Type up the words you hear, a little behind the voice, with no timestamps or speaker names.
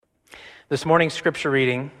This morning's scripture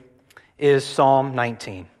reading is Psalm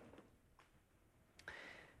 19.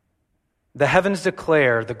 The heavens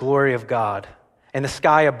declare the glory of God, and the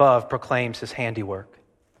sky above proclaims his handiwork.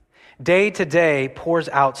 Day to day pours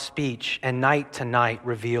out speech, and night to night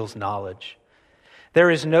reveals knowledge. There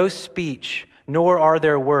is no speech, nor are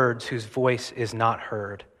there words whose voice is not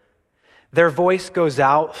heard. Their voice goes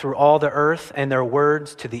out through all the earth, and their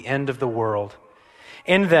words to the end of the world.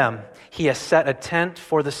 In them he has set a tent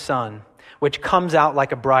for the sun, which comes out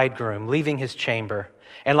like a bridegroom leaving his chamber,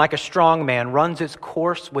 and like a strong man runs its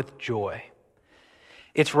course with joy.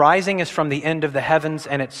 Its rising is from the end of the heavens,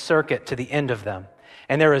 and its circuit to the end of them,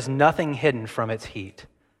 and there is nothing hidden from its heat.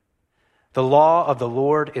 The law of the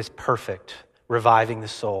Lord is perfect, reviving the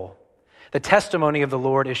soul. The testimony of the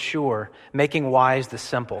Lord is sure, making wise the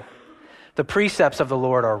simple. The precepts of the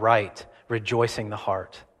Lord are right, rejoicing the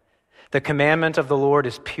heart. The commandment of the Lord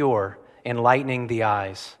is pure, enlightening the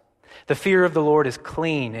eyes. The fear of the Lord is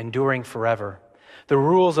clean, enduring forever. The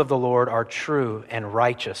rules of the Lord are true and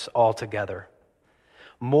righteous altogether.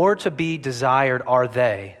 More to be desired are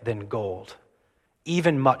they than gold,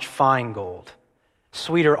 even much fine gold,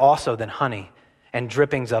 sweeter also than honey and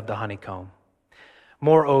drippings of the honeycomb.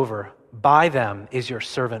 Moreover, by them is your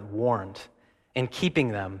servant warned. In keeping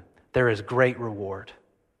them, there is great reward.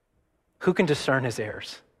 Who can discern his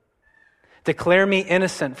errors? Declare me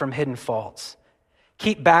innocent from hidden faults.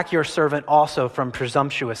 Keep back your servant also from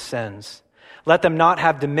presumptuous sins. Let them not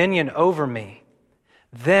have dominion over me.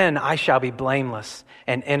 Then I shall be blameless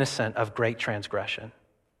and innocent of great transgression.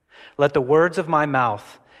 Let the words of my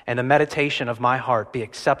mouth and the meditation of my heart be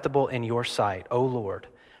acceptable in your sight, O Lord,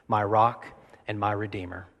 my rock and my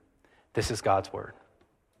redeemer. This is God's word.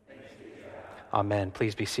 Amen.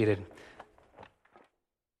 Please be seated.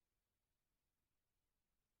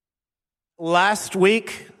 Last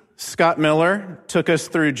week, Scott Miller took us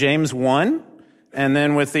through James 1, and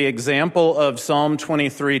then with the example of Psalm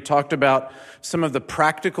 23, talked about some of the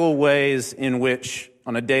practical ways in which,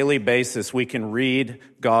 on a daily basis, we can read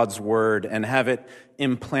God's word and have it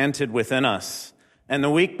implanted within us. And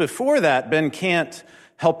the week before that, Ben Cant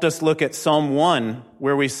helped us look at Psalm 1,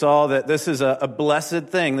 where we saw that this is a blessed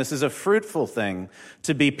thing, this is a fruitful thing,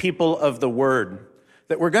 to be people of the word.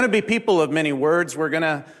 That we're going to be people of many words. We're going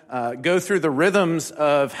to go through the rhythms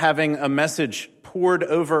of having a message poured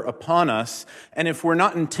over upon us. And if we're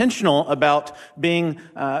not intentional about being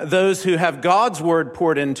those who have God's word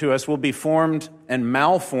poured into us, we'll be formed and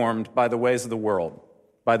malformed by the ways of the world,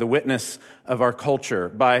 by the witness of our culture,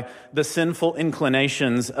 by the sinful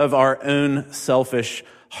inclinations of our own selfish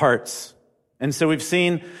hearts. And so we've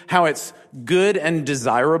seen how it's good and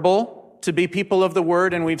desirable to be people of the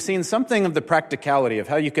word, and we've seen something of the practicality of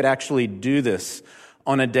how you could actually do this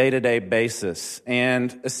on a day-to-day basis.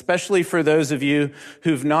 And especially for those of you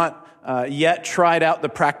who've not yet tried out the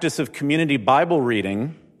practice of community Bible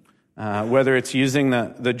reading, whether it's using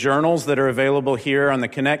the journals that are available here on the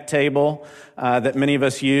Connect table that many of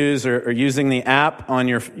us use, or using the app on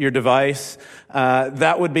your device,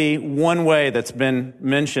 that would be one way that's been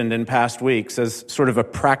mentioned in past weeks as sort of a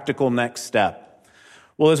practical next step.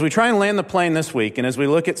 Well, as we try and land the plane this week, and as we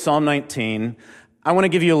look at Psalm 19, I want to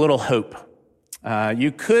give you a little hope.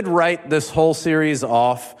 You could write this whole series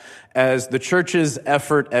off as the church's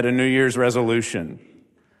effort at a New Year's resolution.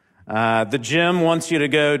 The gym wants you to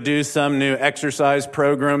go do some new exercise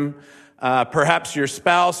program. Perhaps your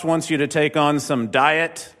spouse wants you to take on some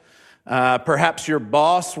diet. Perhaps your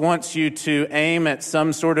boss wants you to aim at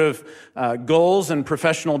some sort of goals and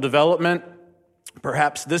professional development.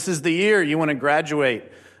 Perhaps this is the year you want to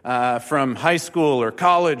graduate from high school or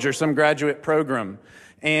college or some graduate program.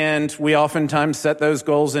 And we oftentimes set those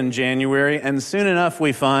goals in January, and soon enough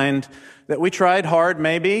we find that we tried hard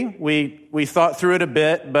maybe, we thought through it a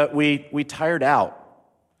bit, but we tired out.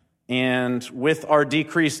 And with our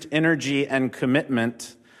decreased energy and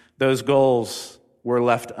commitment, those goals were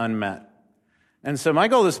left unmet. And so my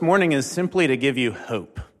goal this morning is simply to give you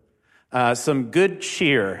hope. Some good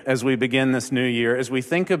cheer as we begin this new year, as we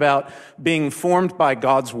think about being formed by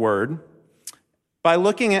God's word, by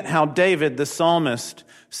looking at how David, the psalmist,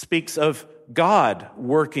 speaks of God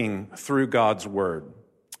working through God's word.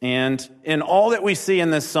 And in all that we see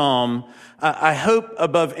in this psalm, I hope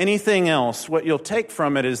above anything else, what you'll take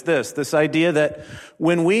from it is this idea that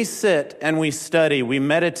when we sit and we study, we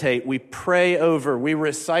meditate, we pray over, we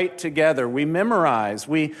recite together, we memorize,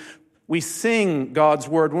 we sing God's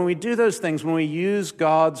word. When we do those things, when we use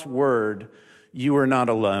God's word, you are not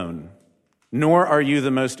alone, nor are you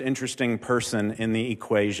the most interesting person in the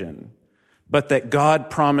equation, but that God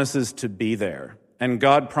promises to be there and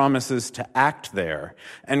God promises to act there,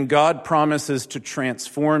 and God promises to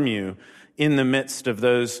transform you in the midst of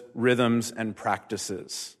those rhythms and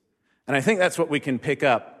practices. And I think that's what we can pick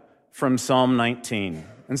up from Psalm 19.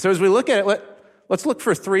 And so as we look at it, let's look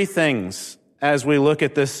for three things as we look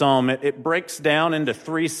at this psalm. It breaks down into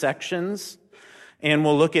three sections, and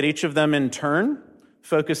we'll look at each of them in turn,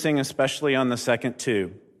 focusing especially on the second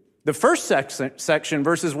two. The first section,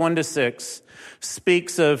 verses 1 to 6,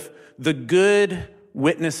 speaks of the good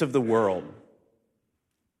witness of the world.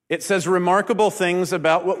 It says remarkable things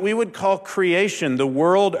about what we would call creation, the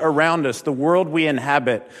world around us, the world we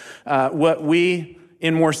inhabit, what we,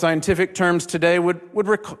 in more scientific terms today, would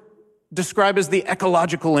describe as the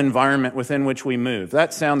ecological environment within which we move.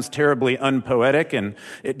 That sounds terribly unpoetic, and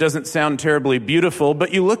it doesn't sound terribly beautiful,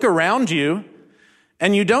 but you look around you,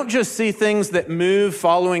 and you don't just see things that move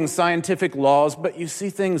following scientific laws, but you see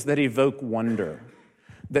things that evoke wonder,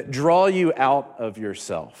 that draw you out of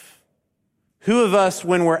yourself. Who of us,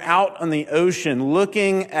 when we're out on the ocean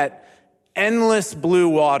looking at endless blue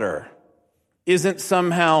water, isn't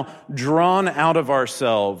somehow drawn out of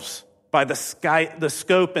ourselves by the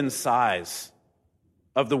scope and size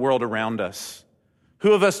of the world around us?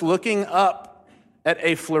 Who of us looking up at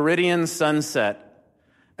a Floridian sunset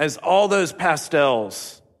as all those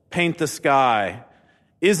pastels paint the sky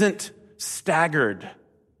isn't staggered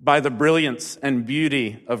by the brilliance and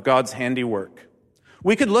beauty of God's handiwork?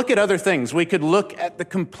 We could look at other things. We could look at the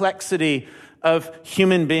complexity of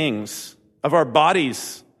human beings, of our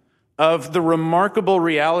bodies, of the remarkable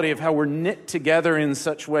reality of how we're knit together in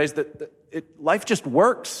such ways that life just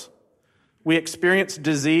works. We experience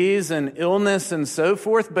disease and illness and so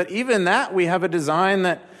forth, but even that we have a design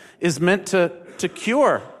that is meant to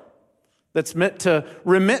cure, that's meant to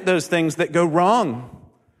remit those things that go wrong.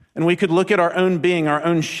 And we could look at our own being, our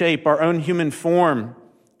own shape, our own human form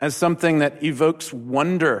as something that evokes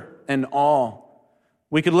wonder and awe.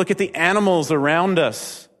 We could look at the animals around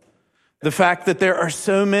us, the fact that there are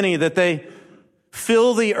so many, that they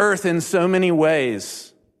fill the earth in so many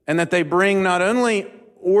ways, and that they bring not only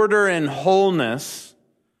order and wholeness,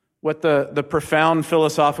 what the profound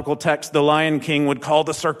philosophical text, The Lion King, would call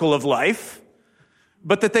the circle of life,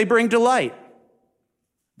 but that they bring delight.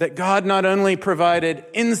 That God not only provided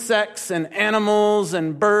insects and animals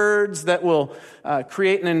and birds that will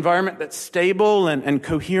create an environment that's stable and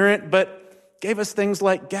coherent, but gave us things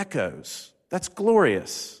like geckos. That's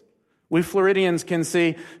glorious. We Floridians can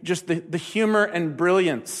see just the humor and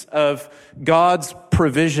brilliance of God's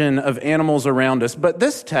provision of animals around us. But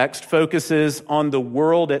this text focuses on the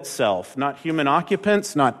world itself, not human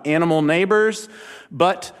occupants, not animal neighbors,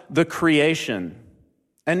 but the creation.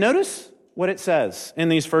 And notice what it says in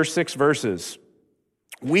these first 6 verses.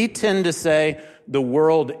 We tend to say the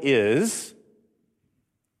world is,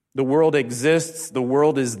 the world exists, the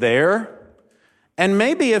world is there. And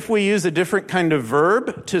maybe if we use a different kind of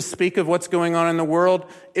verb to speak of what's going on in the world,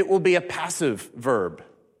 it will be a passive verb.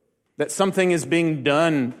 That something is being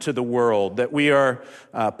done to the world, that we are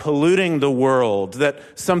polluting the world, that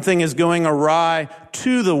something is going awry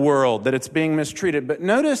to the world, that it's being mistreated. But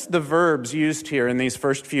notice the verbs used here in these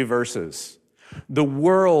first few verses. The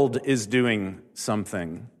world is doing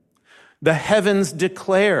something. The heavens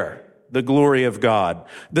declare the glory of God.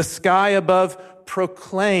 The sky above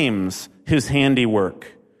proclaims his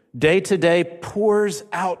handiwork. Day to day pours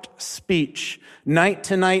out speech. Night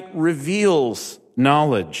to night reveals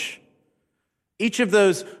knowledge. Each of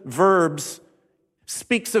those verbs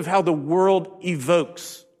speaks of how the world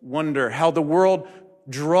evokes wonder, how the world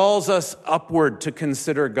draws us upward to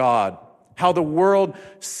consider God, how the world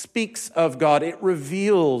speaks of God. It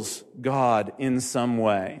reveals God in some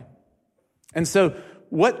way. And so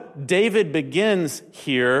what David begins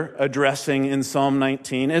here addressing in Psalm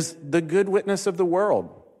 19 is the good witness of the world.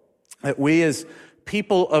 That we as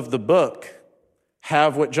people of the book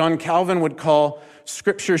have what John Calvin would call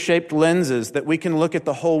Scripture-shaped lenses, that we can look at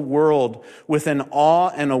the whole world with an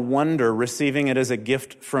awe and a wonder, receiving it as a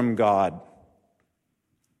gift from God.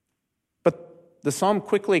 But the psalm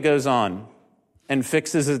quickly goes on and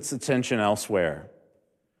fixes its attention elsewhere.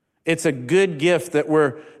 It's a good gift that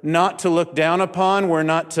we're not to look down upon, we're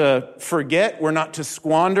not to forget, we're not to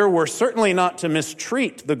squander, we're certainly not to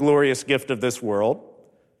mistreat the glorious gift of this world.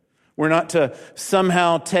 We're not to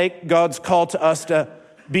somehow take God's call to us to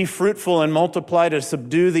be fruitful and multiply, to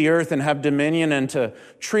subdue the earth and have dominion, and to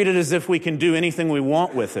treat it as if we can do anything we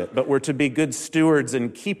want with it. But we're to be good stewards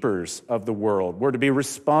and keepers of the world. We're to be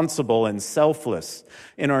responsible and selfless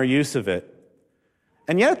in our use of it.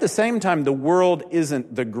 And yet at the same time, the world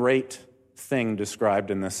isn't the great thing described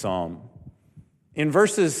in this psalm. In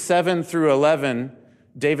verses 7 through 11,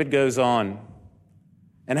 David goes on,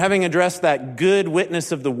 And having addressed that good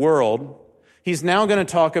witness of the world, he's now going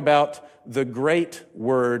to talk about the great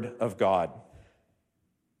word of God.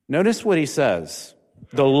 Notice what he says.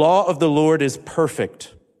 The law of the Lord is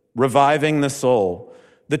perfect, reviving the soul.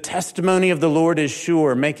 The testimony of the Lord is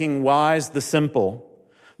sure, making wise the simple.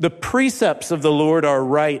 The precepts of the Lord are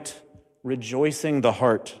right, rejoicing the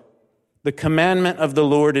heart. The commandment of the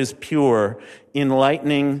Lord is pure,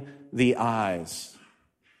 enlightening the eyes.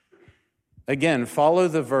 Again, follow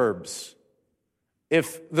the verbs.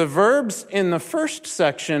 If the verbs in the first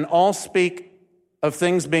section all speak of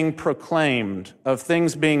things being proclaimed, of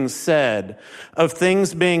things being said, of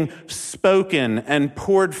things being spoken and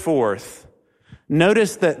poured forth,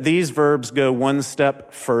 notice that these verbs go one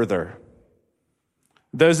step further.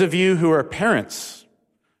 Those of you who are parents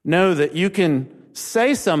know that you can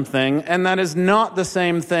say something and that is not the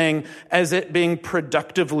same thing as it being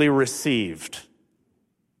productively received.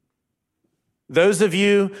 Those of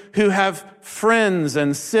you who have friends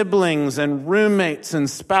and siblings and roommates and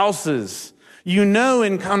spouses, you know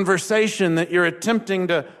in conversation that you're attempting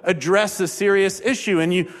to address a serious issue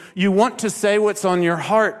and you want to say what's on your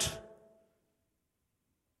heart.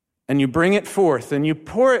 And you bring it forth and you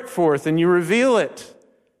pour it forth and you reveal it.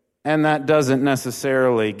 And that doesn't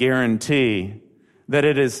necessarily guarantee that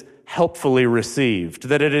it is helpfully received,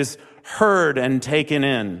 that it is heard and taken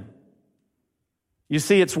in. You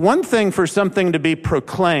see, it's one thing for something to be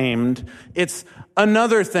proclaimed. It's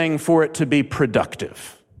another thing for it to be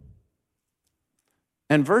productive.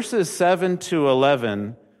 And verses 7 to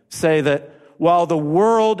 11 say that while the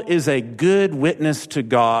world is a good witness to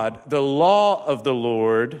God, the law of the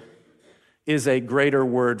Lord is a greater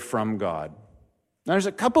word from God. Now, there's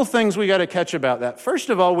a couple things we got to catch about that. First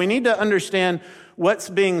of all, we need to understand what's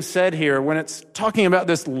being said here when it's talking about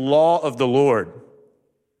this law of the Lord.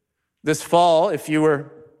 This fall, if you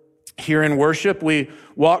were here in worship, we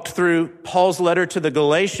walked through Paul's letter to the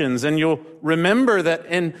Galatians, and you'll remember that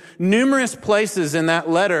in numerous places in that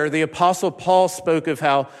letter, the Apostle Paul spoke of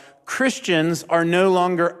how Christians are no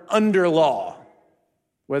longer under law,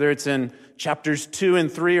 whether it's in chapters 2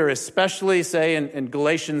 and 3, or especially, say, in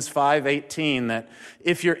Galatians 5:18, that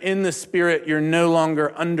if you're in the Spirit, you're no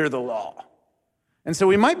longer under the law. And so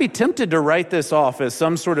we might be tempted to write this off as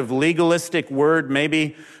some sort of legalistic word,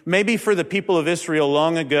 maybe for the people of Israel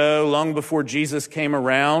long ago, long before Jesus came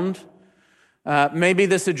around. Maybe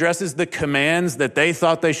this addresses the commands that they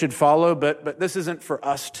thought they should follow, but this isn't for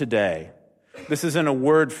us today. This isn't a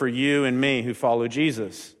word for you and me who follow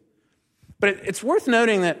Jesus. But it's worth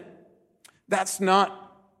noting that that's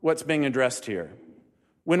not what's being addressed here.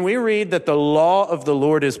 When we read that the law of the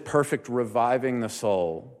Lord is perfect, reviving the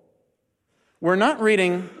soul, we're not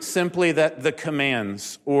reading simply that the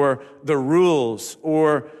commands or the rules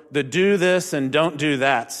or the do this and don't do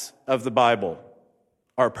that's of the Bible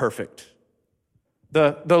are perfect.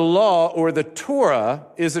 The law or the Torah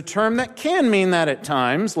is a term that can mean that at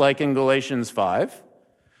times, like in Galatians 5,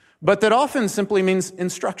 but that often simply means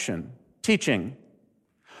instruction, teaching.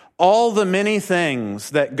 All the many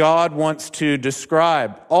things that God wants to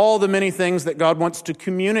describe, all the many things that God wants to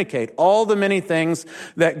communicate, all the many things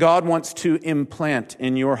that God wants to implant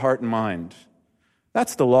in your heart and mind.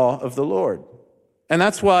 That's the law of the Lord. And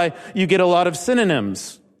that's why you get a lot of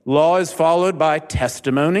synonyms. Law is followed by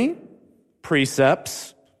testimony,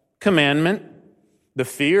 precepts, commandment, the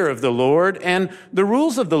fear of the Lord, and the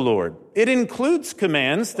rules of the Lord. It includes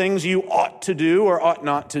commands, things you ought to do or ought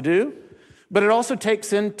not to do. But it also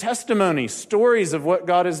takes in testimony, stories of what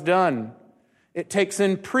God has done. It takes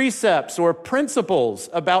in precepts or principles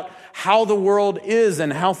about how the world is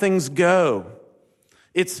and how things go.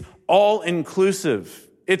 It's all inclusive.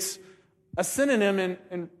 It's a synonym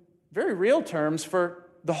in very real terms for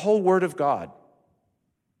the whole Word of God.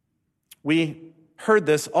 We heard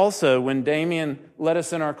this also when Damien led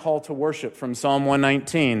us in our call to worship from Psalm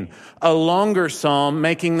 119, a longer psalm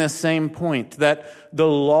making this same point, that the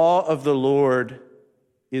law of the Lord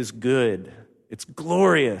is good. It's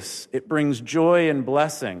glorious. It brings joy and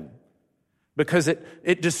blessing because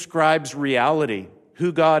it describes reality,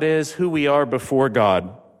 who God is, who we are before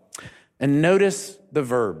God. And notice the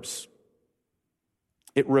verbs.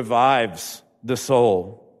 It revives the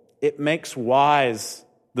soul. It makes wise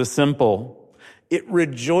the simple. It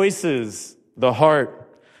rejoices the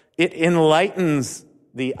heart. It enlightens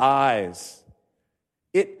the eyes.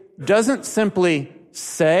 It doesn't simply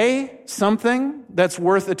say something that's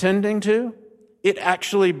worth attending to. It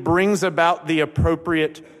actually brings about the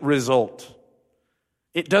appropriate result.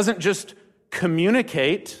 It doesn't just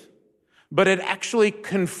communicate, but it actually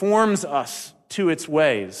conforms us to its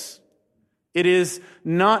ways. It is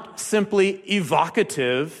not simply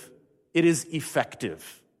evocative, it is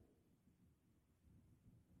effective.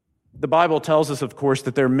 The Bible tells us, of course,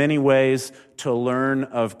 that there are many ways to learn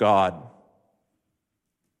of God.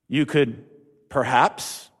 You could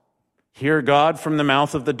perhaps hear God from the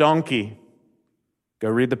mouth of the donkey. Go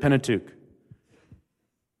read the Pentateuch.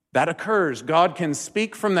 That occurs. God can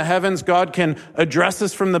speak from the heavens. God can address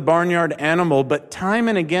us from the barnyard animal. But time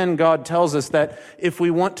and again, God tells us that if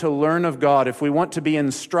we want to learn of God, if we want to be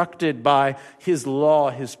instructed by His law,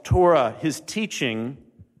 His Torah, His teaching,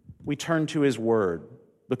 we turn to His Word,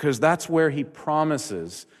 because that's where He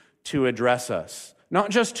promises to address us. Not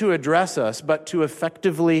just to address us, but to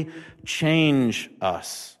effectively change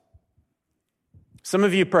us. Some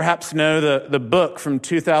of you perhaps know the book from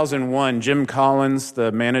 2001. Jim Collins,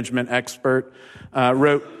 the management expert,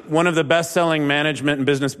 wrote one of the best-selling management and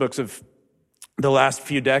business books of the last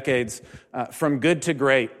few decades, From Good to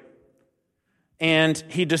Great. And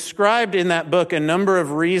he described in that book a number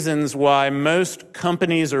of reasons why most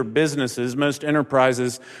companies or businesses, most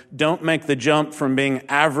enterprises, don't make the jump from being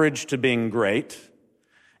average to being great.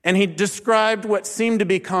 And he described what seemed to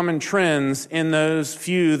be common trends in those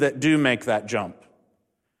few that do make that jump.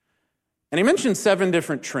 And he mentioned 7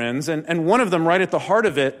 different trends, and one of them right at the heart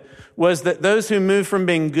of it was that those who move from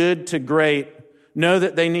being good to great know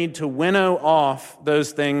that they need to winnow off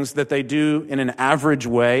those things that they do in an average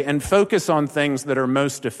way and focus on things that are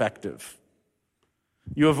most effective.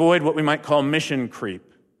 You avoid what we might call mission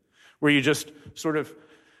creep, where you just sort of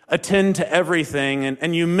attend to everything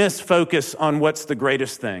and you miss focus on what's the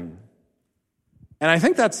greatest thing. And I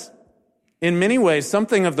think that's, in many ways,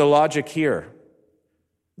 something of the logic here.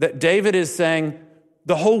 That David is saying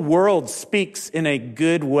the whole world speaks in a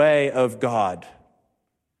good way of God.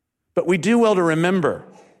 But we do well to remember,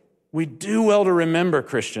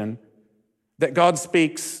 Christian, that God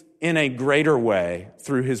speaks in a greater way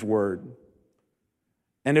through His Word.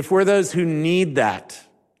 And if we're those who need that,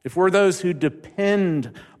 if we're those who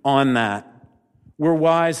depend on that, we're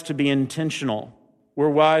wise to be intentional. We're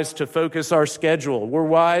wise to focus our schedule. We're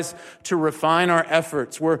wise to refine our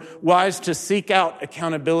efforts. We're wise to seek out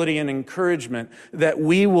accountability and encouragement, that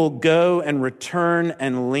we will go and return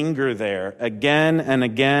and linger there again and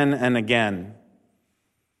again and again.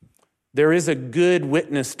 There is a good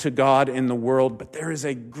witness to God in the world, but there is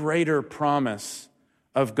a greater promise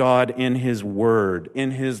of God in His Word,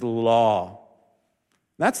 in His law.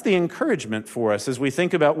 That's the encouragement for us as we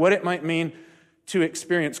think about what it might mean to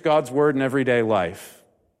experience God's Word in everyday life.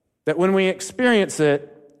 That when we experience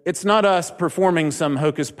it, it's not us performing some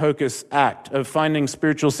hocus-pocus act of finding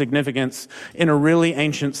spiritual significance in a really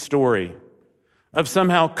ancient story, of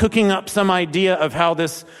somehow cooking up some idea of how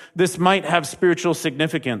this might have spiritual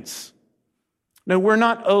significance. No, we're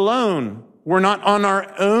not alone. We're not on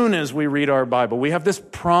our own as we read our Bible. We have this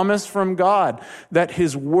promise from God that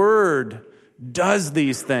His Word does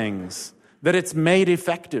these things, that it's made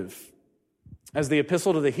effective. As the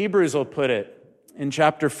Epistle to the Hebrews will put it in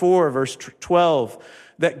chapter 4, verse 12,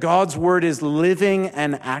 that God's Word is living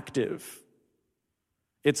and active.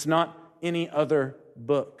 It's not any other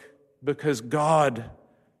book, because God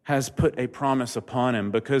has put a promise upon Him,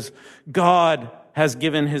 because God has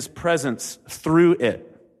given His presence through it.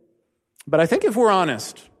 But I think if we're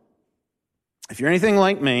honest, if you're anything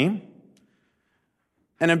like me,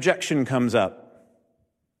 an objection comes up.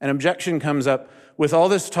 An objection comes up with all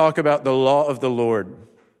this talk about the law of the Lord.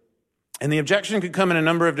 And the objection could come in a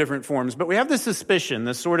number of different forms, but we have this suspicion,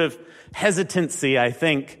 this sort of hesitancy, I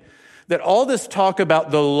think, that all this talk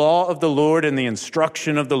about the law of the Lord and the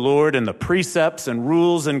instruction of the Lord and the precepts and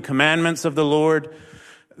rules and commandments of the Lord,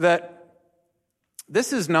 that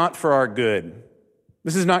this is not for our good.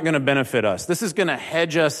 This is not going to benefit us. This is going to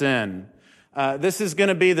hedge us in. This is going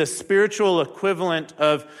to be the spiritual equivalent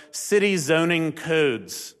of city zoning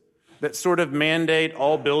codes that sort of mandate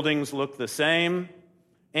all buildings look the same.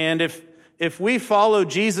 And if we follow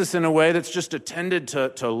Jesus in a way that's just attended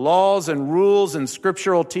to laws and rules and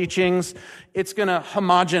scriptural teachings, it's going to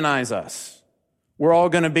homogenize us. We're all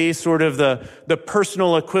going to be sort of the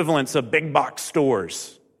personal equivalents of big box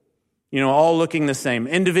stores, all looking the same.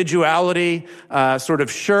 Individuality sort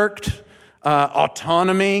of shirked,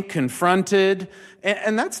 autonomy confronted,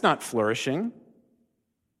 and that's not flourishing.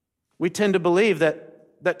 We tend to believe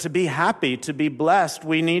that to be happy, to be blessed,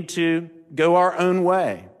 we need to go our own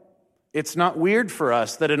way. It's not weird for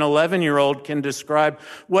us that an 11-year-old can describe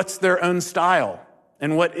what's their own style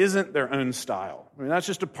and what isn't their own style. I mean, that's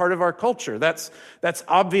just a part of our culture. That's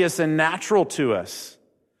obvious and natural to us.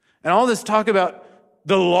 And all this talk about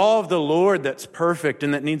the law of the Lord that's perfect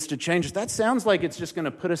and that needs to change, that sounds like it's just going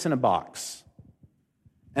to put us in a box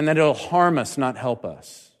and that it'll harm us, not help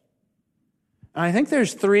us. And I think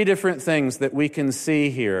there's three different things that we can see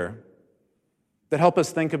here that help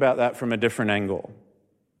us think about that from a different angle.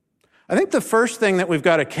 I think the first thing that we've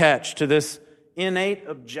got to catch to this innate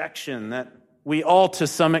objection that we all to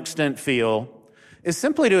some extent feel is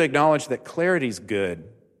simply to acknowledge that clarity is good.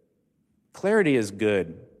 Clarity is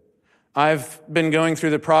good. I've been going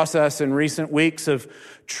through the process in recent weeks of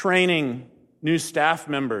training new staff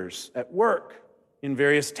members at work in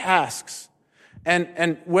various tasks.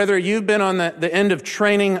 And whether you've been on the end of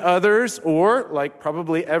training others or, like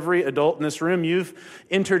probably every adult in this room, you've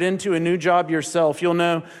entered into a new job yourself, you'll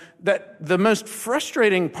know that the most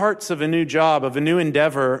frustrating parts of a new job, of a new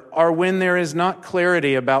endeavor, are when there is not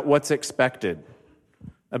clarity about what's expected,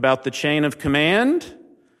 about the chain of command,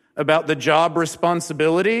 about the job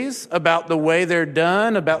responsibilities, about the way they're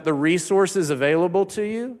done, about the resources available to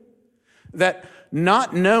you. That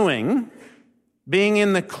not knowing, being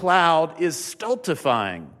in the cloud, is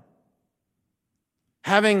stultifying.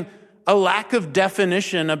 Having a lack of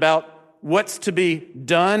definition about what's to be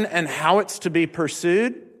done and how it's to be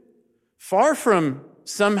pursued, far from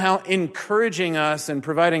somehow encouraging us and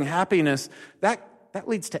providing happiness, that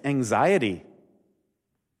leads to anxiety.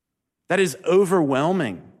 That is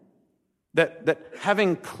overwhelming. That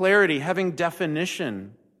having clarity, having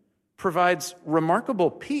definition, provides remarkable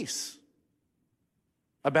peace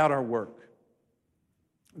about our work.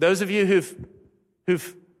 Those of you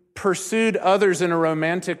who've pursued others in a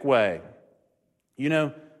romantic way, you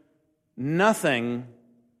know, nothing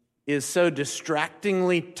is so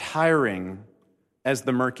distractingly tiring as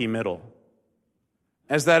the murky middle.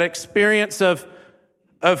 As that experience of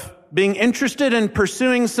being interested in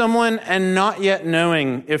pursuing someone and not yet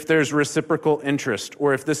knowing if there's reciprocal interest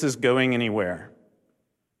or if this is going anywhere.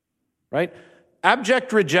 Right?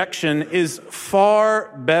 Abject rejection is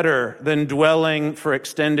far better than dwelling for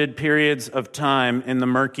extended periods of time in the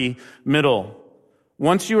murky middle.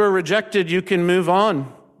 Once you are rejected, you can move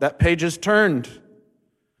on. That page is turned.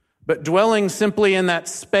 But dwelling simply in that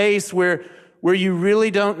space where you really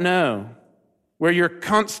don't know, where you're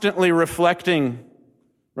constantly reflecting,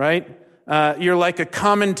 right? You're like a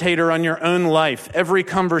commentator on your own life. Every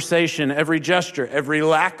conversation, every gesture, every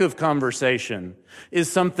lack of conversation is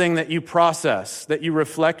something that you process, that you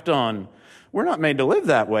reflect on. We're not made to live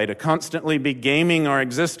that way, to constantly be gaming our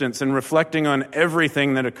existence and reflecting on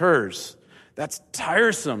everything that occurs. That's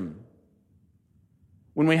tiresome.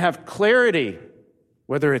 When we have clarity,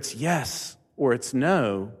 whether it's yes or it's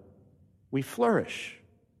no, we flourish.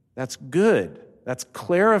 That's good. That's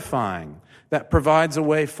clarifying. That provides a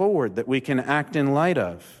way forward that we can act in light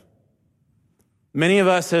of. Many of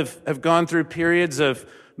us have gone through periods of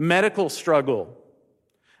medical struggle,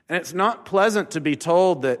 and it's not pleasant to be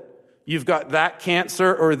told that you've got that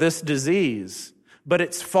cancer or this disease, but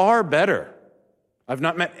it's far better. I've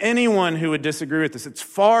not met anyone who would disagree with this. It's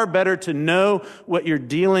far better to know what you're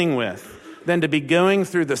dealing with than to be going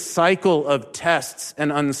through the cycle of tests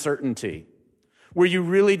and uncertainty, where you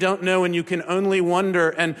really don't know and you can only wonder,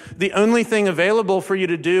 and the only thing available for you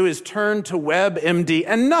to do is turn to WebMD,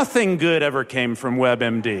 and nothing good ever came from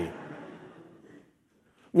WebMD.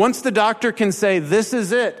 Once the doctor can say, this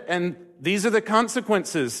is it, and these are the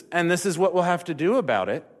consequences, and this is what we'll have to do about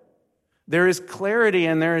it, there is clarity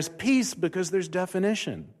and there is peace because there's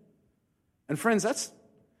definition. And friends, that's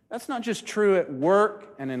not just true at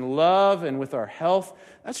work and in love and with our health.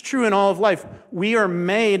 That's true in all of life. We are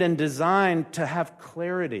made and designed to have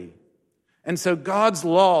clarity. And so God's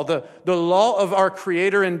law, the law of our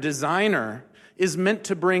Creator and Designer, is meant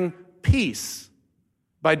to bring peace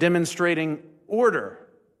by demonstrating order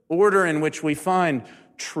in which we find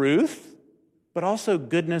truth, but also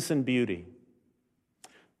goodness and beauty.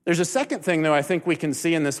 There's a second thing, though, I think we can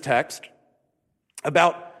see in this text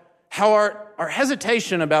about how our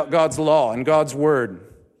hesitation about God's law and God's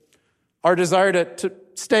word, our desire to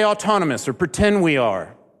stay autonomous or pretend we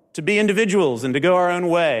are, to be individuals and to go our own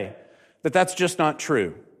way, that's just not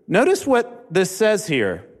true. Notice what this says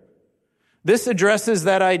here. This addresses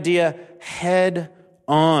that idea head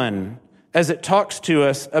on as it talks to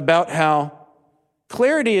us about how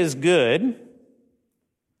clarity is good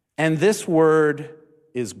and this word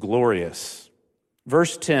is glorious.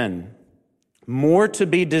 Verse 10, more to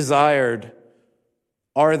be desired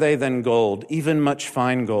are they than gold, even much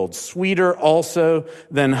fine gold, sweeter also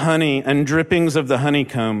than honey and drippings of the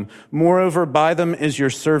honeycomb. Moreover, by them is your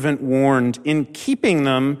servant warned. In keeping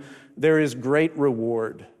them, there is great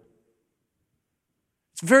reward.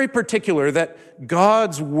 It's very particular that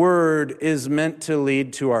God's word is meant to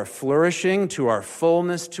lead to our flourishing, to our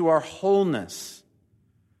fullness, to our wholeness.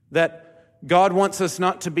 That God wants us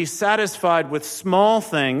not to be satisfied with small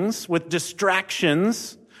things, with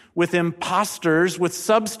distractions, with imposters, with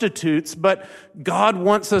substitutes, but God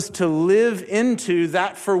wants us to live into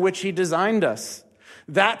that for which he designed us,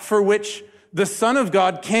 that for which the Son of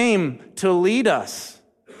God came to lead us.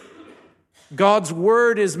 God's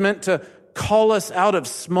word is meant to call us out of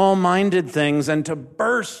small-minded things and to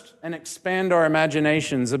burst and expand our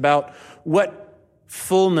imaginations about what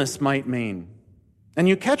fullness might mean. And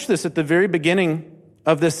you catch this at the very beginning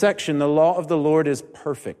of this section. The law of the Lord is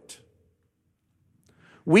perfect.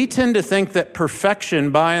 We tend to think that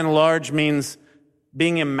perfection, by and large, means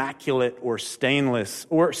being immaculate or stainless,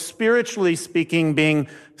 or spiritually speaking, being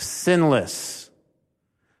sinless.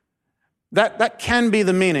 That can be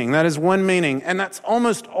the meaning. That is one meaning, and that's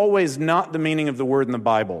almost always not the meaning of the word in the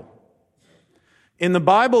Bible. In the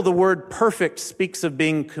Bible, the word perfect speaks of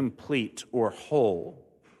being complete or whole.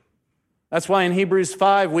 That's why in Hebrews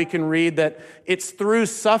 5 we can read that it's through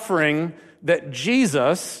suffering that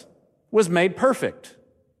Jesus was made perfect.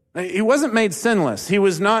 He wasn't made sinless. He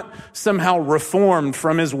was not somehow reformed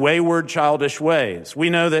from his wayward, childish ways. We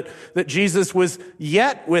know that Jesus was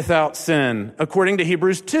yet without sin, according to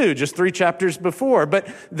Hebrews 2, just 3 chapters before.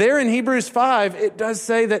 But there in Hebrews 5, it does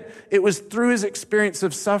say that it was through his experience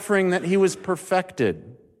of suffering that he was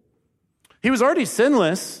perfected. He was already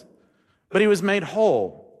sinless, but he was made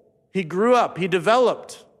whole. He grew up, he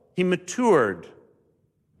developed, he matured.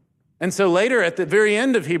 And so later at the very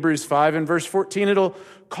end of Hebrews 5 in verse 14, it'll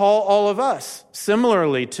call all of us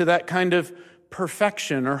similarly to that kind of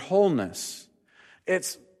perfection or wholeness.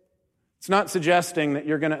 It's not suggesting that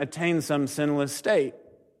you're going to attain some sinless state.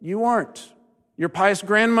 You aren't. Your pious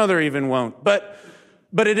grandmother even won't. But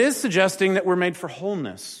it is suggesting that we're made for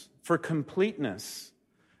wholeness, for completeness,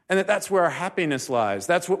 and that's where our happiness lies.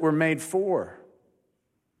 That's what we're made for.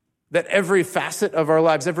 That every facet of our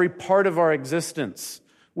lives, every part of our existence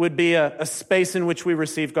would be a space in which we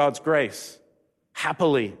receive God's grace,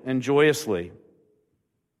 happily and joyously.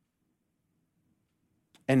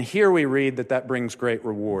 And here we read that brings great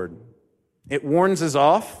reward. It warns us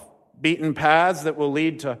off beaten paths that will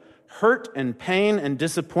lead to hurt and pain and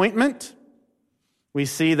disappointment. We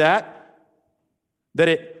see that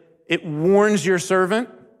it warns your servant,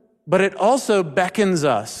 but it also beckons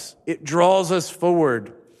us. It draws us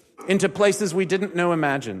forward into places we didn't know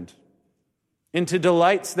imagined, into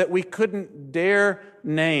delights that we couldn't dare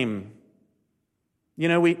name. You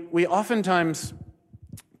know, we oftentimes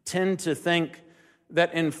tend to think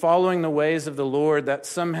that in following the ways of the Lord, that's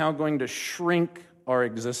somehow going to shrink our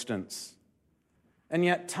existence. And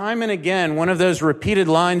yet, time and again, one of those repeated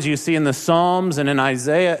lines you see in the Psalms and in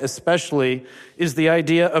Isaiah especially is the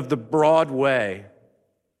idea of the broad way.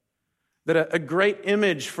 That a great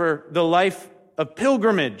image for the life of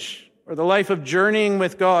pilgrimage or the life of journeying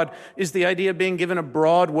with God is the idea of being given a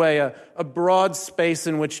broad way, a broad space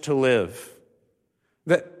in which to live.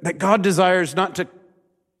 That God desires not to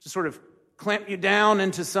sort of clamp you down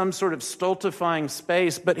into some sort of stultifying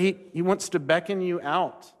space, but He wants to beckon you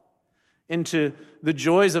out into the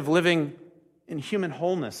joys of living in human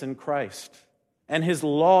wholeness in Christ. And His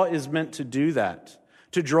law is meant to do that,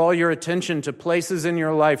 to draw your attention to places in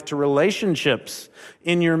your life, to relationships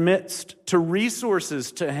in your midst, to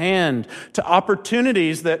resources to hand, to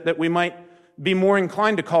opportunities that we might be more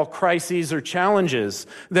inclined to call crises or challenges,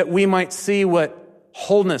 that we might see what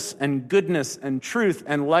wholeness and goodness and truth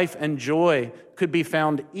and life and joy could be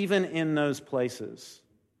found even in those places.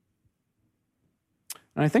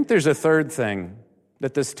 And I think there's a third thing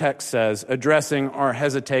that this text says, addressing our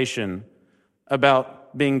hesitation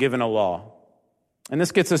about being given a law. And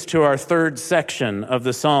this gets us to our third section of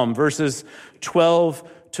the psalm, verses 12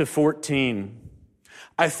 to 14.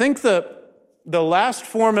 I think the last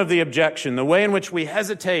form of the objection, the way in which we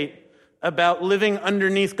hesitate about living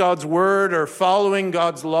underneath God's word or following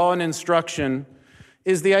God's law and instruction,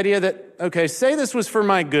 is the idea that, okay, say this was for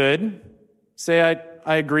my good, say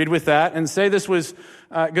I agreed with that, and say this was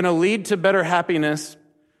going to lead to better happiness.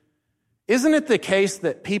 Isn't it the case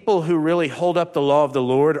that people who really hold up the law of the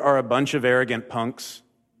Lord are a bunch of arrogant punks?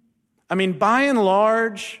 I mean, by and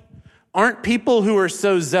large, aren't people who are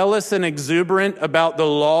so zealous and exuberant about the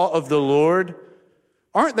law of the Lord,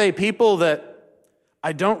 aren't they people that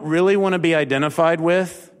I don't really want to be identified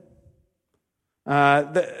with?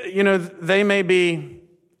 They may be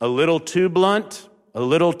a little too blunt, a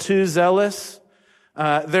little too zealous.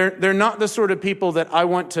 They're not the sort of people that I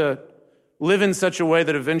want to live in such a way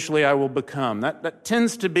that eventually I will become. That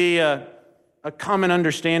tends to be a common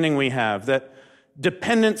understanding we have, that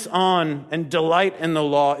dependence on and delight in the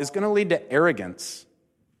law is going to lead to arrogance,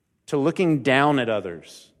 to looking down at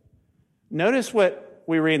others. Notice what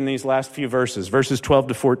we read in these last few verses 12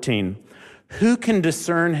 to 14. Who can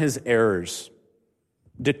discern his errors?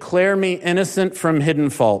 Declare me innocent from hidden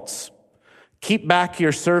faults. Keep back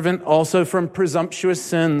your servant also from presumptuous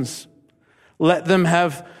sins. Let them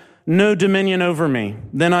have no dominion over me.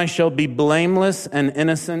 Then I shall be blameless and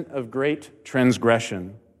innocent of great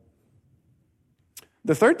transgression.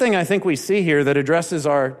 The third thing I think we see here that addresses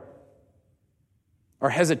our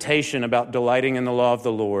hesitation about delighting in the law of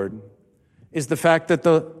the Lord is the fact that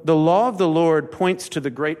the law of the Lord points to the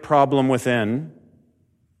great problem within,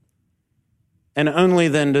 and only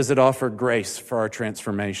then does it offer grace for our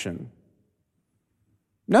transformation.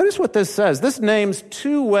 Notice what this says. This names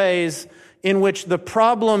two ways in which the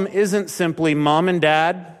problem isn't simply mom and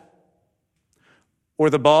dad, or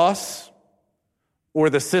the boss, or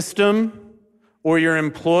the system, or your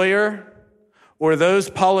employer, or those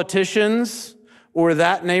politicians, or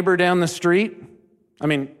that neighbor down the street. I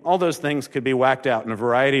mean, all those things could be whacked out in a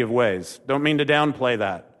variety of ways. Don't mean to downplay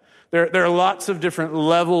that. There are lots of different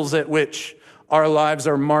levels at which our lives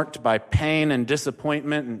are marked by pain and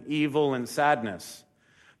disappointment and evil and sadness.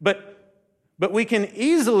 But we can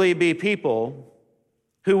easily be people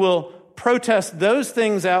who will protest those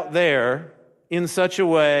things out there in such a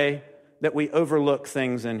way that we overlook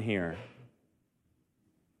things in here.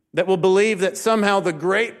 That will believe that somehow the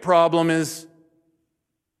great problem is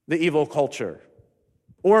the evil culture.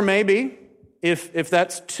 Or maybe, if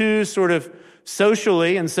that's too sort of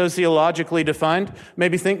socially and sociologically defined,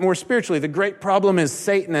 maybe think more spiritually. The great problem is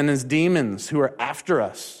Satan and his demons who are after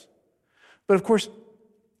us. But of course,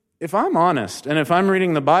 if I'm honest, and if I'm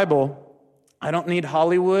reading the Bible, I don't need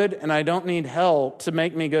Hollywood and I don't need hell to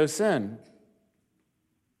make me go sin.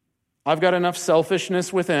 I've got enough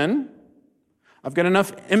selfishness within. I've got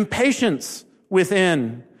enough impatience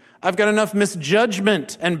within. I've got enough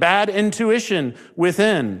misjudgment and bad intuition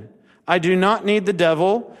within. I do not need the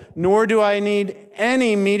devil, nor do I need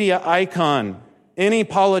any media icon, any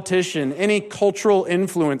politician, any cultural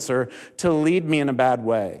influencer to lead me in a bad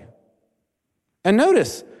way. And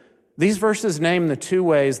notice, these verses name the two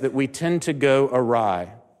ways that we tend to go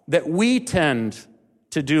awry, that we tend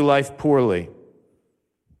to do life poorly.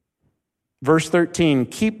 Verse 13,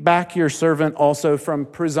 keep back your servant also from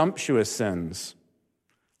presumptuous sins.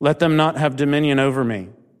 Let them not have dominion over me.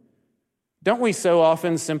 Don't we so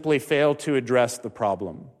often simply fail to address the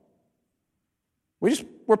problem?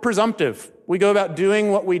 We're presumptive. We go about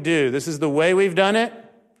doing what we do. This is the way we've done it.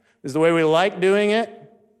 This is the way we like doing it.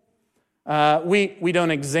 We don't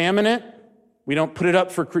examine it. We don't put it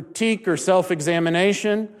up for critique or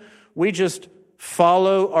self-examination. We just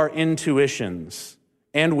follow our intuitions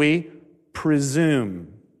and we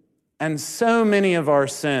presume. And so many of our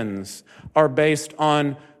sins are based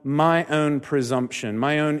on my own presumption,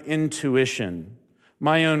 my own intuition,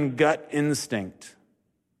 my own gut instinct.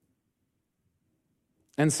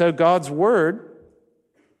 And so God's word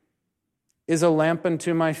is a lamp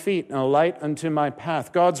unto my feet and a light unto my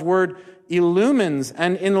path. God's word illumines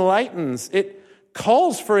and enlightens. It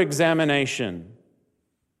calls for examination.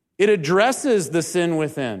 It addresses the sin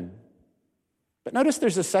within. But notice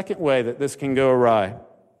there's a second way that this can go awry.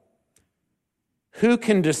 Who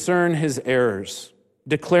can discern his errors?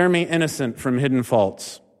 Declare me innocent from hidden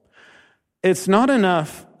faults. It's not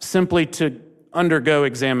enough simply to undergo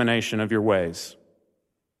examination of your ways.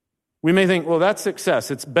 We may think, well, that's success.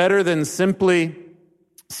 It's better than simply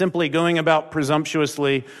going about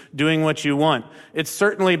presumptuously doing what you want. It's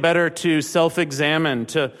certainly better to self-examine,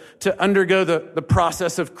 to undergo the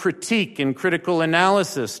process of critique and critical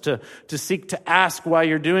analysis, to seek to ask why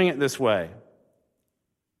you're doing it this way.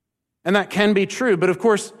 And that can be true, but of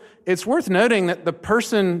course, it's worth noting that the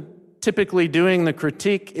person typically doing the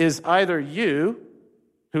critique is either you,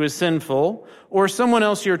 who is sinful, or someone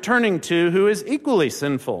else you're turning to who is equally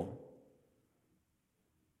sinful.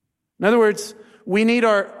 In other words, we need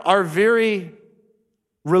our very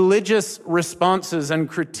religious responses and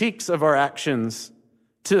critiques of our actions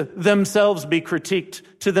to themselves be critiqued,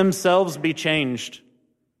 to themselves be changed.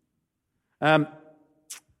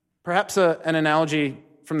 Perhaps an analogy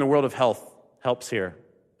from the world of health helps here.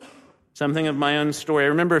 Something of my own story. I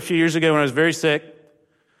remember a few years ago when I was very sick,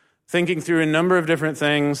 thinking through a number of different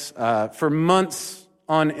things. For months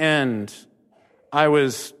on end, I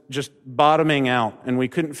was just bottoming out, and we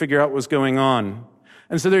couldn't figure out what was going on.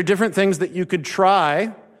 And so there are different things that you could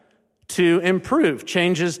try to improve.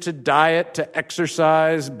 Changes to diet, to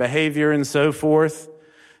exercise, behavior, and so forth.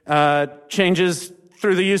 Changes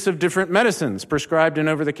through the use of different medicines prescribed and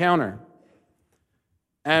over the counter.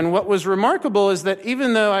 And what was remarkable is that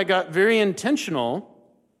even though I got very intentional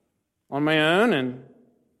on my own and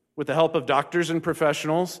with the help of doctors and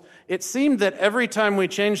professionals, it seemed that every time we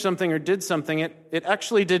changed something or did something, it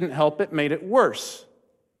actually didn't help, it made it worse.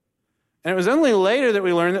 And it was only later that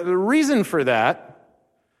we learned that the reason for that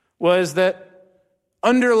was that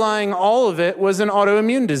underlying all of it was an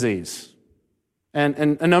autoimmune disease. And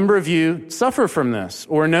a number of you suffer from this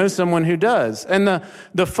or know someone who does. And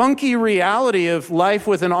the funky reality of life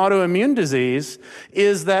with an autoimmune disease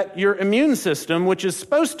is that your immune system, which is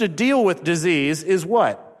supposed to deal with disease, is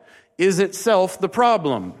what? Is itself the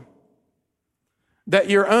problem. That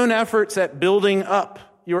your own efforts at building up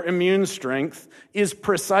your immune strength is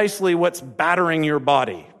precisely what's battering your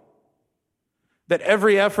body. That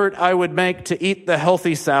every effort I would make to eat the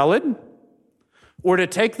healthy salad or to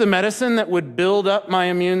take the medicine that would build up my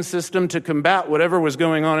immune system to combat whatever was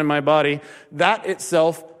going on in my body, that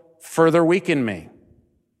itself further weakened me.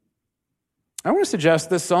 I want to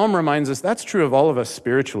suggest this psalm reminds us that's true of all of us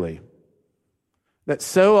spiritually. That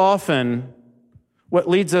so often what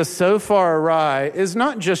leads us so far awry is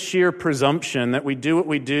not just sheer presumption that we do what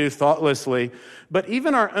we do thoughtlessly, but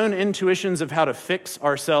even our own intuitions of how to fix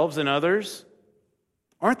ourselves and others.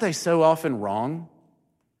 Aren't they so often wrong?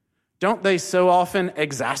 Don't they so often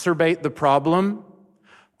exacerbate the problem?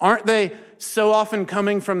 Aren't they so often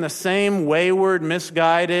coming from the same wayward,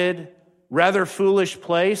 misguided, rather foolish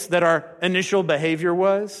place that our initial behavior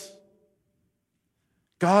was?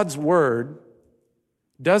 God's word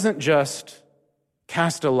doesn't just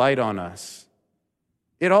cast a light on us.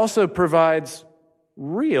 It also provides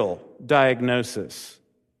real diagnosis,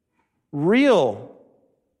 real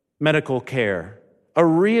medical care, a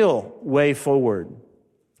real way forward.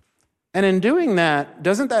 And in doing that,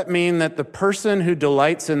 doesn't that mean that the person who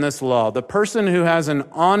delights in this law, the person who has an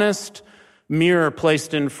honest mirror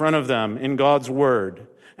placed in front of them in God's word,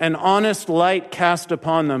 an honest light cast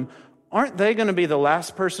upon them, aren't they going to be the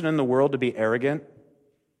last person in the world to be arrogant?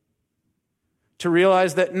 To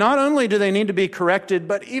realize that not only do they need to be corrected,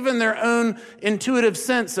 but even their own intuitive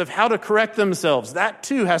sense of how to correct themselves, that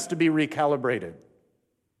too has to be recalibrated.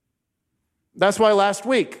 That's why last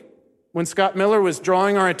week, when Scott Miller was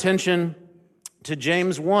drawing our attention to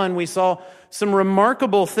James 1, we saw some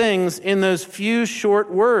remarkable things in those few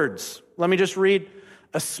short words. Let me just read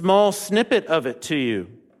a small snippet of it to you.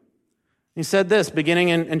 He said this, beginning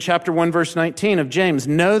in chapter 1, verse 19 of James,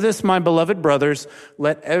 "Know this, my beloved brothers,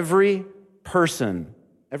 let every person,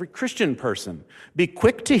 every Christian person, be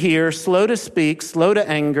quick to hear, slow to speak, slow to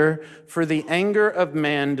anger, for the anger of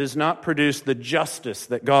man does not produce the justice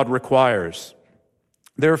that God requires.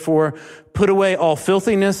 Therefore, put away all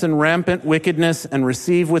filthiness and rampant wickedness and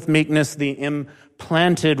receive with meekness the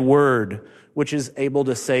implanted word, which is able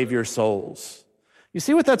to save your souls." You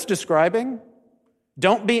see what that's describing?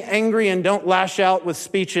 Don't be angry and don't lash out with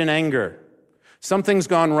speech in anger. Something's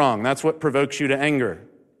gone wrong. That's what provokes you to anger.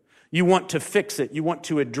 You want to fix it. You want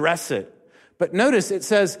to address it. But notice it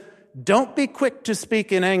says, don't be quick to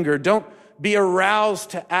speak in anger. Don't be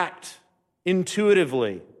aroused to act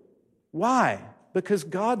intuitively. Why? Because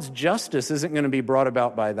God's justice isn't going to be brought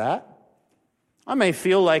about by that. I may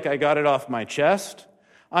feel like I got it off my chest.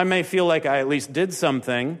 I may feel like I at least did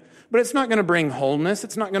something, but it's not going to bring wholeness.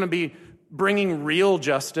 It's not going to be bringing real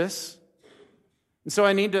justice. And so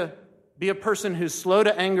I need to be a person who's slow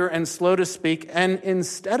to anger and slow to speak, and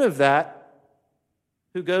instead of that,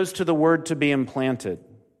 who goes to the word to be implanted.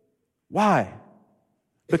 Why?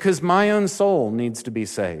 Because my own soul needs to be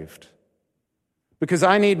saved. Because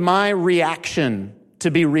I need my reaction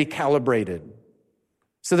to be recalibrated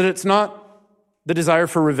so that it's not the desire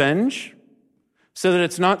for revenge, so that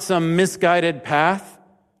it's not some misguided path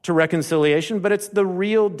to reconciliation, but it's the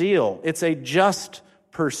real deal. It's a just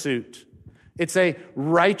pursuit. It's a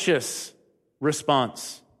righteous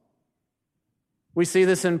response. We see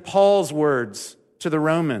this in Paul's words to the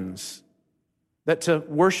Romans, that to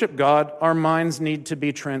worship God, our minds need to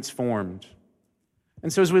be transformed.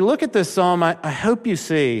 And so as we look at this psalm, I hope you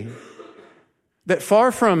see that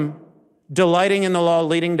far from delighting in the law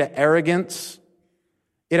leading to arrogance,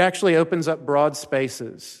 it actually opens up broad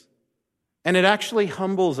spaces. And it actually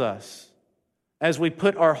humbles us as we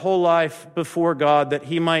put our whole life before God, that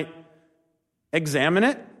He might examine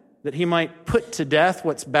it, that He might put to death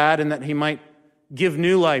what's bad, and that He might give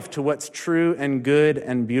new life to what's true and good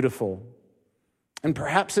and beautiful. And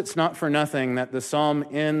perhaps it's not for nothing that the psalm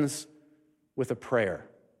ends with a prayer.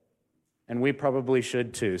 And we probably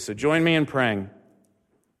should too. So join me in praying.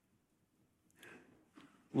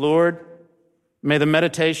 Lord, may the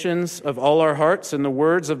meditations of all our hearts and the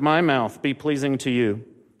words of my mouth be pleasing to you.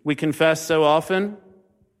 We confess so often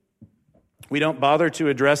we don't bother to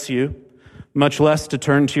address you, much less to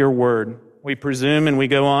turn to your word. We presume and we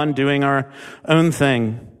go on doing our own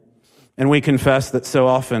thing. And we confess that so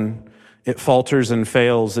often it falters and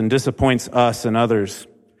fails and disappoints us and others.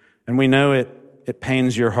 And we know it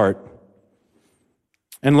pains your heart.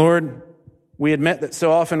 And Lord, we admit that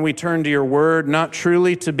so often we turn to your word not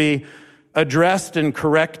truly to be addressed and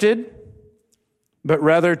corrected, but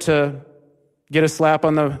rather to get a slap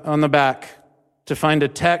on the back, to find a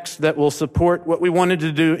text that will support what we wanted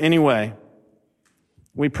to do anyway.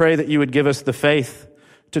 We pray that you would give us the faith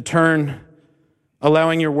to turn,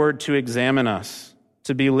 allowing your word to examine us,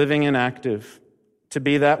 to be living and active, to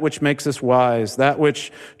be that which makes us wise, that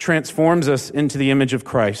which transforms us into the image of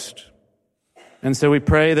Christ. And so we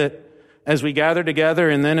pray that as we gather together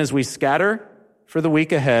and then as we scatter for the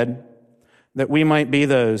week ahead, that we might be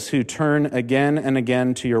those who turn again and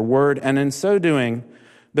again to your word, and in so doing,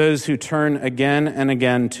 those who turn again and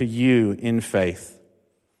again to you in faith.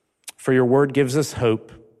 For your word gives us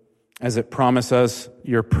hope as it promises us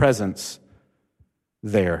your presence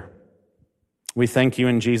there. We thank you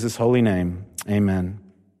in Jesus' holy name. Amen.